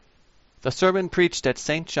The sermon preached at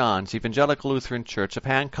St. John's Evangelical Lutheran Church of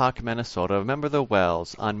Hancock, Minnesota, Remember the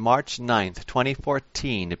Wells, on March 9th,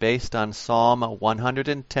 2014, based on Psalm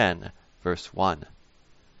 110, verse 1.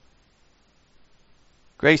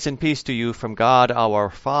 Grace and peace to you from God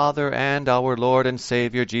our Father and our Lord and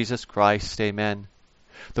Savior Jesus Christ. Amen.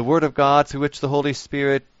 The Word of God through which the Holy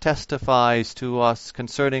Spirit testifies to us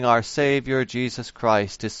concerning our Savior Jesus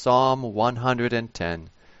Christ is Psalm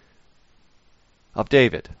 110. Of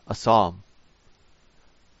David, a psalm.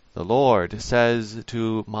 The Lord says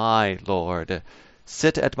to my Lord,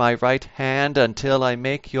 sit at my right hand until I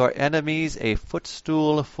make your enemies a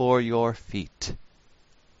footstool for your feet.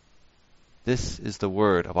 This is the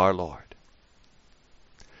word of our Lord.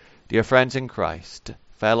 Dear friends in Christ,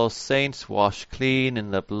 fellow saints washed clean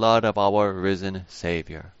in the blood of our risen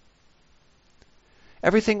Savior.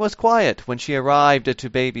 Everything was quiet when she arrived to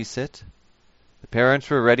babysit. The parents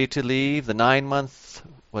were ready to leave. The 9-month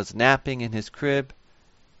was napping in his crib.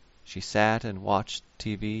 She sat and watched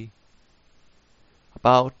TV.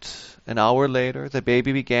 About an hour later, the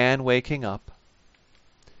baby began waking up.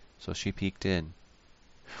 So she peeked in.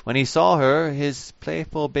 When he saw her, his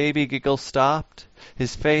playful baby giggle stopped.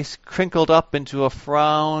 His face crinkled up into a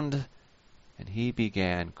frown, and he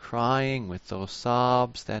began crying with those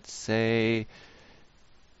sobs that say,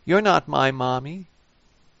 "You're not my mommy.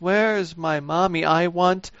 Where's my mommy? I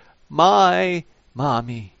want my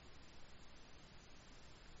mommy."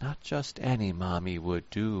 Not just any mommy would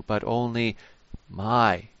do, but only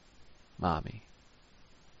my mommy.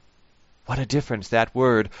 What a difference that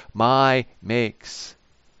word, my, makes.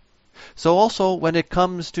 So also when it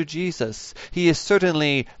comes to Jesus, he is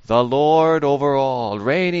certainly the Lord over all,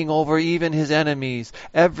 reigning over even his enemies.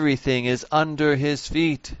 Everything is under his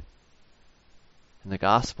feet. In the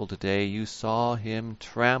gospel today, you saw him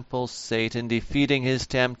trample Satan, defeating his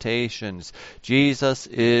temptations. Jesus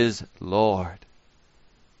is Lord.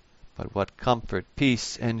 But what comfort,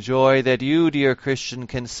 peace, and joy that you, dear Christian,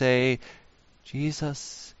 can say,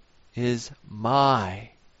 Jesus is my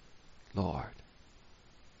Lord.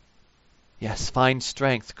 Yes, find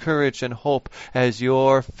strength, courage, and hope as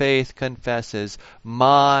your faith confesses,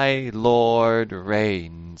 my Lord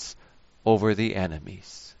reigns over the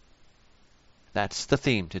enemies. That's the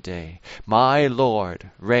theme today. My Lord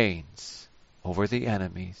reigns over the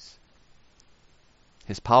enemies.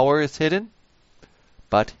 His power is hidden,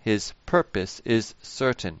 but his purpose is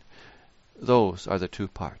certain. Those are the two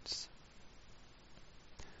parts.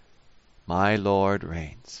 My Lord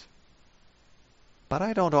reigns. But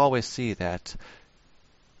I don't always see that.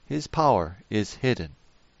 His power is hidden.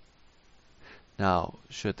 Now,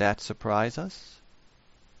 should that surprise us?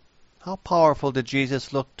 How powerful did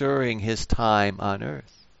Jesus look during his time on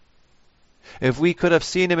earth? If we could have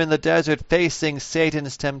seen him in the desert facing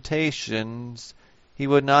Satan's temptations, he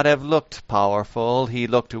would not have looked powerful. He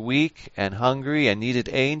looked weak and hungry and needed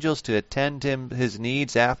angels to attend him his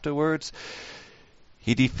needs afterwards.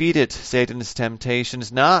 He defeated Satan's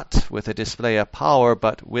temptations not with a display of power,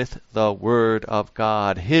 but with the Word of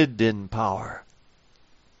God, hidden power.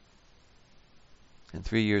 And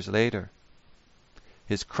 3 years later,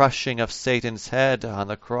 his crushing of Satan's head on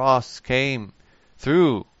the cross came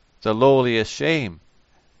through the lowliest shame.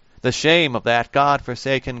 The shame of that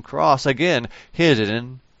God-forsaken cross, again,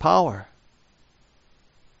 hidden power.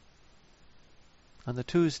 On the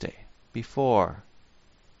Tuesday before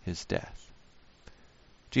his death,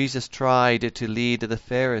 Jesus tried to lead the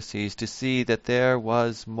Pharisees to see that there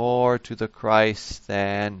was more to the Christ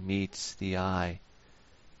than meets the eye.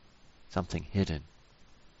 Something hidden.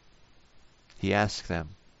 He asked them,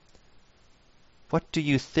 "What do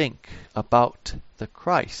you think about the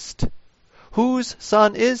Christ? Whose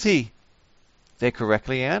son is he?" They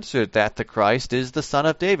correctly answered that the Christ is the son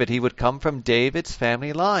of David. He would come from David's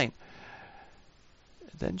family line.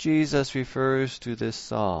 Then Jesus refers to this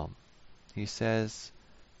psalm. He says,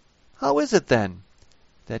 "How is it then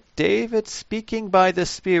that David, speaking by the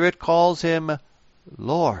Spirit, calls him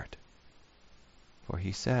Lord? For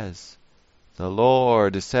he says, 'The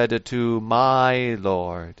Lord said to my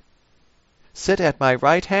Lord, sit at my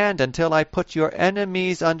right hand until I put your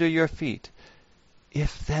enemies under your feet.'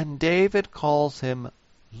 If then David calls him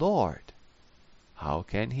Lord, how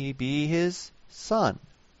can he be his son?"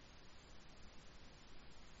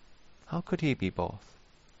 How could he be both?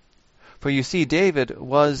 For you see, David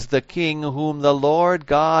was the king whom the Lord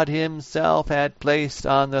God himself had placed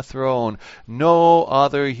on the throne. No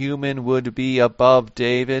other human would be above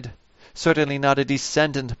David. Certainly not a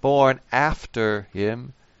descendant born after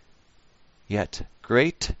him. Yet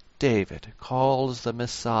great David calls the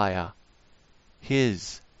Messiah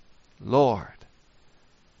his Lord.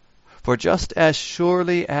 For just as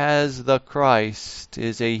surely as the Christ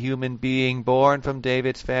is a human being born from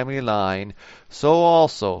David's family line, so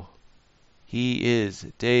also he is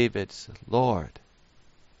David's Lord.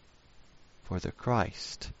 For the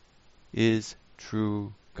Christ is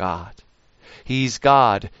true God. He's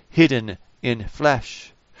God hidden in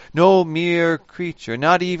flesh. No mere creature,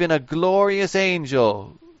 not even a glorious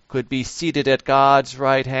angel, could be seated at God's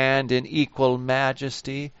right hand in equal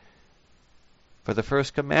majesty. For the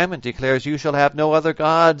first commandment declares, "You shall have no other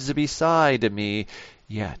gods beside me."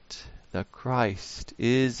 Yet the Christ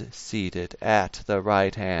is seated at the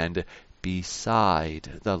right hand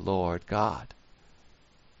beside the Lord God.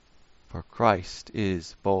 For Christ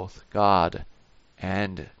is both God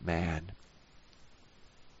and man.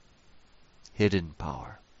 Hidden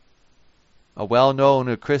power. A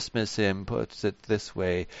well-known Christmas hymn puts it this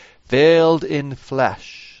way: "Veiled in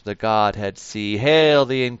flesh the Godhead see, hail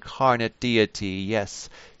the incarnate deity, yes,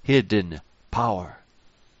 hidden power."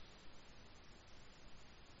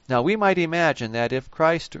 Now we might imagine that if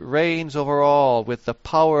Christ reigns over all with the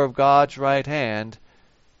power of God's right hand,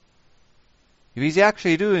 if he's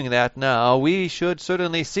actually doing that now, we should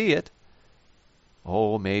certainly see it.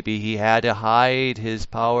 Oh, maybe he had to hide his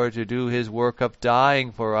power to do his work of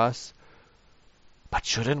dying for us. But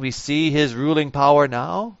shouldn't we see his ruling power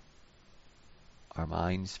now? Our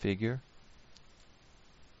minds figure.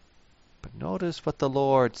 But notice what the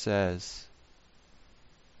Lord says.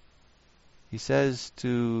 He says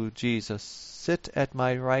to Jesus, "Sit at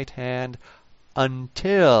my right hand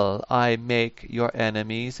until I make your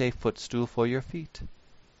enemies a footstool for your feet."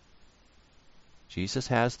 Jesus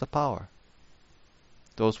has the power.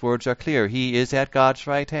 Those words are clear. He is at God's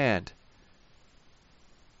right hand.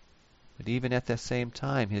 But even at the same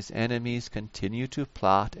time, his enemies continue to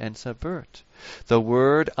plot and subvert. The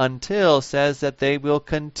word "until" says that they will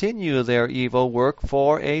continue their evil work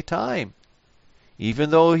for a time.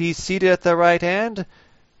 Even though he's seated at the right hand,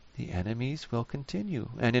 the enemies will continue.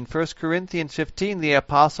 And in 1 Corinthians 15, the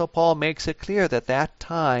Apostle Paul makes it clear that that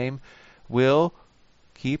time will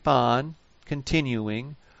keep on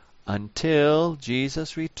continuing until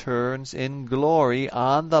Jesus returns in glory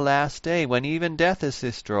on the last day, when even death is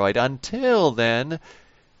destroyed. Until then,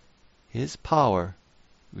 his power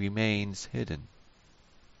remains hidden.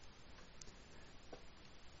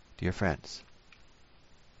 Dear friends,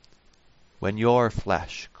 when your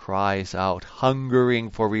flesh cries out,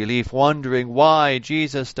 hungering for relief, wondering why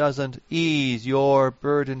Jesus doesn't ease your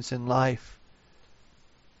burdens in life,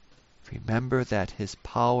 remember that his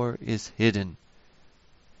power is hidden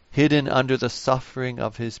under the suffering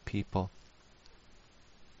of his people.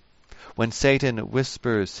 When Satan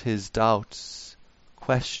whispers his doubts,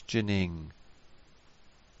 questioning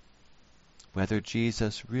whether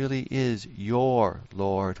Jesus really is your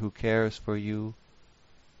Lord who cares for you,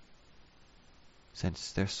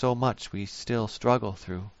 since there's so much we still struggle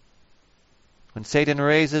through. When Satan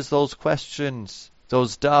raises those questions,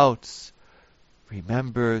 those doubts,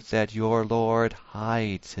 remember that your Lord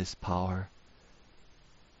hides his power.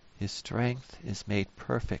 His strength is made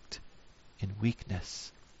perfect in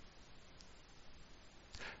weakness.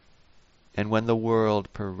 And when the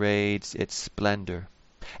world parades its splendor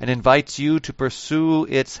and invites you to pursue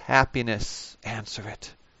its happiness, answer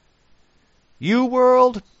it. You,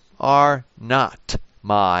 world, are not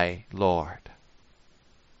my Lord.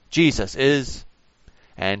 Jesus is,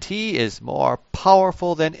 and he is more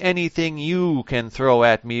powerful than anything you can throw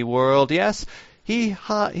at me, world. Yes, he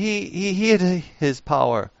hid his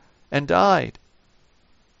power and died.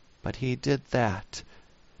 But he did that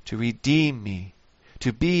to redeem me,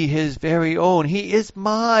 to be his very own. He is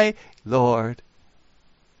my Lord.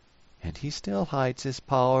 And he still hides his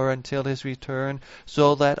power until his return,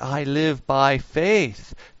 so that I live by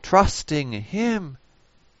faith, trusting him.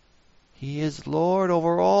 He is Lord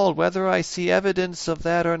over all, whether I see evidence of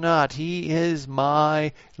that or not. He is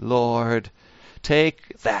my Lord.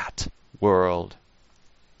 Take that, world.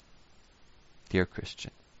 Dear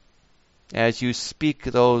Christian, as you speak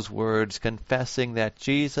those words, confessing that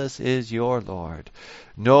Jesus is your Lord,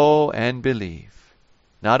 know and believe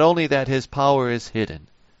not only that his power is hidden,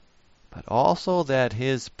 but also that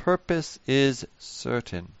his purpose is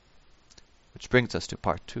certain. Which brings us to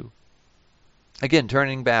part 2. Again,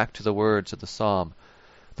 turning back to the words of the psalm,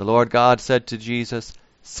 the Lord God said to Jesus,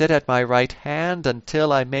 "Sit at my right hand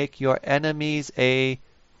until I make your enemies a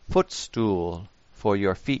footstool for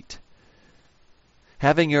your feet."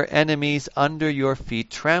 Having your enemies under your feet,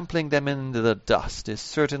 trampling them into the dust, is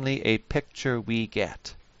certainly a picture we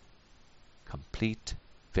get. Complete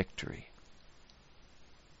victory.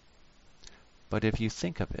 But if you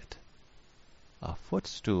think of it, a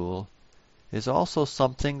footstool is also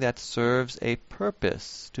something that serves a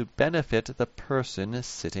purpose to benefit the person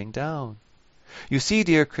sitting down. You see,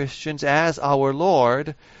 dear Christians, as our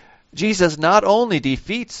Lord, Jesus not only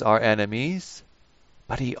defeats our enemies,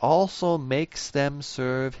 but he also makes them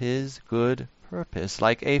serve his good purpose,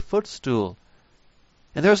 like a footstool.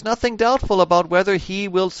 And there's nothing doubtful about whether he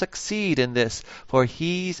will succeed in this, for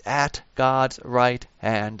he's at God's right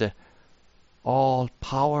hand. All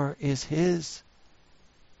power is his.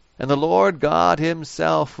 And the Lord God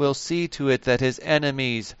himself will see to it that his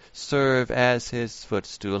enemies serve as his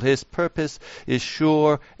footstool. His purpose is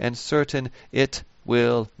sure and certain. It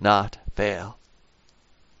will not fail.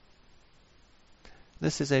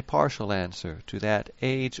 This is a partial answer to that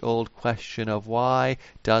age-old question of why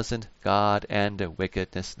doesn't God end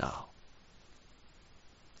wickedness now?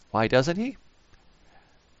 Why doesn't he?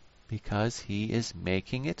 Because he is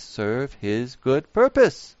making it serve his good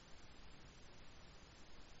purpose.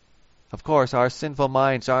 Of course, our sinful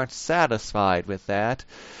minds aren't satisfied with that.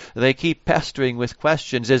 They keep pestering with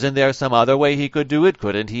questions. Isn't there some other way he could do it?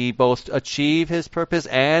 Couldn't he both achieve his purpose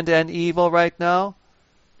and an evil right now?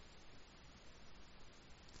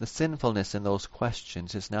 The sinfulness in those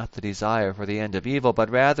questions is not the desire for the end of evil, but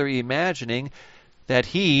rather imagining that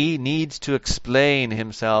he needs to explain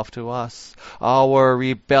himself to us. Our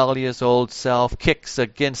rebellious old self kicks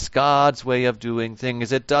against God's way of doing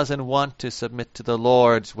things. It doesn't want to submit to the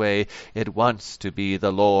Lord's way. It wants to be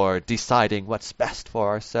the Lord, deciding what's best for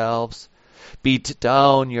ourselves. Beat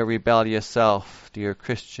down your rebellious self, dear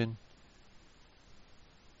Christian.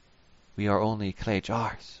 We are only clay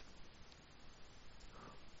jars.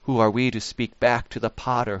 Who are we to speak back to the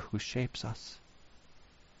potter who shapes us?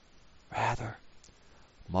 Rather,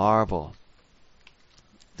 marvel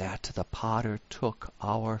that the potter took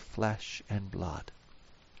our flesh and blood.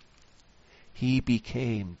 He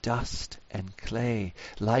became dust and clay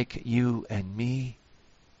like you and me,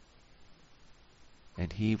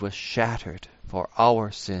 and he was shattered for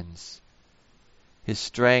our sins. His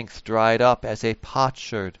strength dried up as a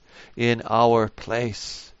potsherd in our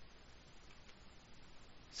place.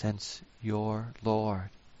 Since your Lord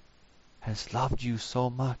has loved you so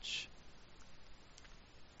much,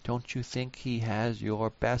 don't you think he has your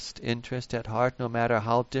best interest at heart, no matter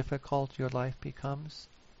how difficult your life becomes?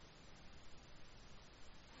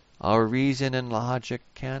 Our reason and logic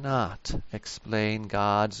cannot explain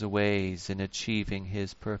God's ways in achieving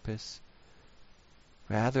his purpose.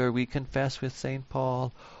 Rather, we confess with St.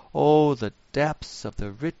 Paul, "Oh, the depths of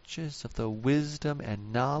the riches of the wisdom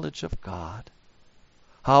and knowledge of God!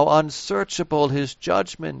 How unsearchable his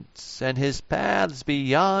judgments and his paths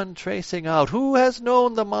beyond tracing out! Who has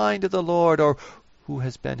known the mind of the Lord, or who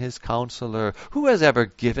has been his counselor? Who has ever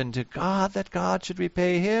given to God that God should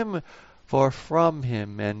repay him? For from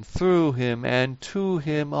him and through him and to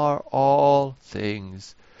him are all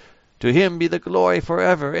things. To him be the glory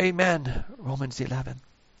forever. Amen." Romans 11.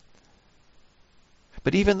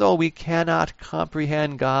 But even though we cannot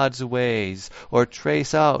comprehend God's ways or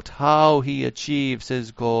trace out how he achieves his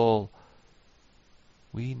goal,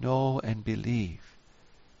 we know and believe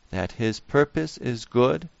that his purpose is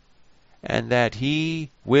good and that he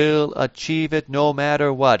will achieve it no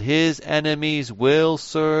matter what. His enemies will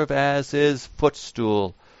serve as his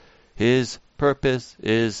footstool. His purpose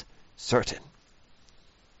is certain.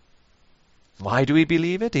 Why do we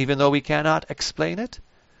believe it, even though we cannot explain it?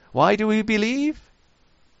 Why do we believe?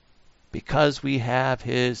 Because we have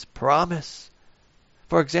his promise.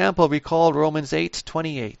 For example, recall Romans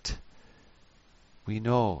 8:28. We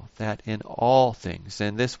know that in all things,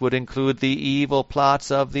 and this would include the evil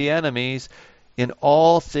plots of the enemies, in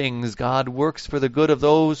all things God works for the good of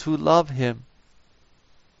those who love him.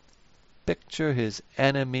 Picture his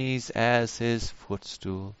enemies as his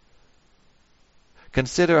footstool.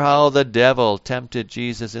 Consider how the devil tempted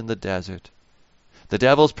Jesus in the desert. The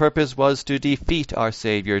devil's purpose was to defeat our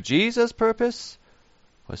Savior. Jesus' purpose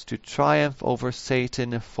was to triumph over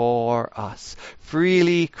Satan for us,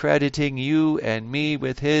 freely crediting you and me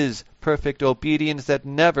with his perfect obedience that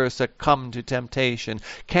never succumbed to temptation,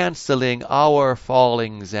 canceling our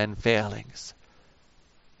fallings and failings.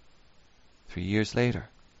 3 years later,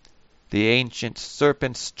 the ancient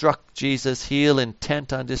serpent struck Jesus' heel,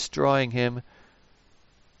 intent on destroying him,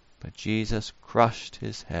 but Jesus crushed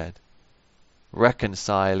his head,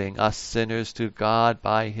 reconciling us sinners to God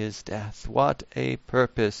by his death. What a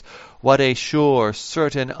purpose! What a sure,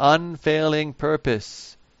 certain, unfailing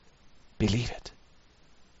purpose! Believe it.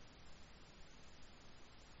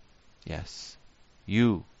 Yes,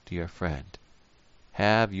 you, dear friend,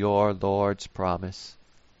 have your Lord's promise.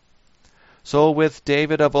 So with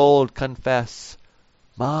David of old confess,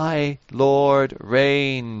 My Lord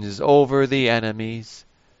reigns over the enemies.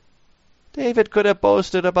 David could have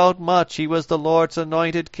boasted about much. He was the Lord's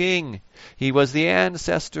anointed king. He was the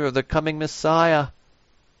ancestor of the coming Messiah.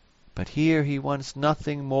 But here he wants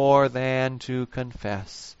nothing more than to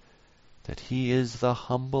confess that he is the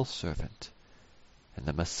humble servant, and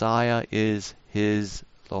the Messiah is his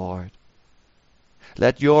Lord.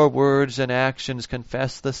 Let your words and actions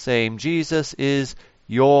confess the same. Jesus is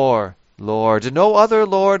your Lord. No other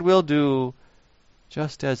Lord will do.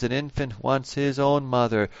 Just as an infant wants his own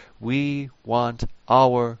mother, we want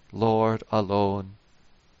our Lord alone.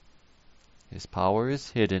 His power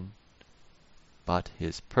is hidden, but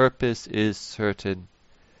his purpose is certain.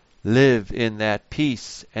 Live in that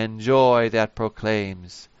peace and joy that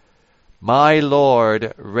proclaims, My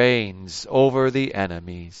Lord reigns over the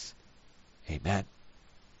enemies. Amen.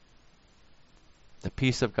 The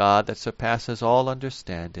peace of God that surpasses all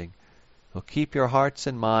understanding will keep your hearts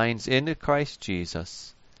and minds in Christ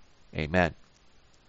Jesus. Amen.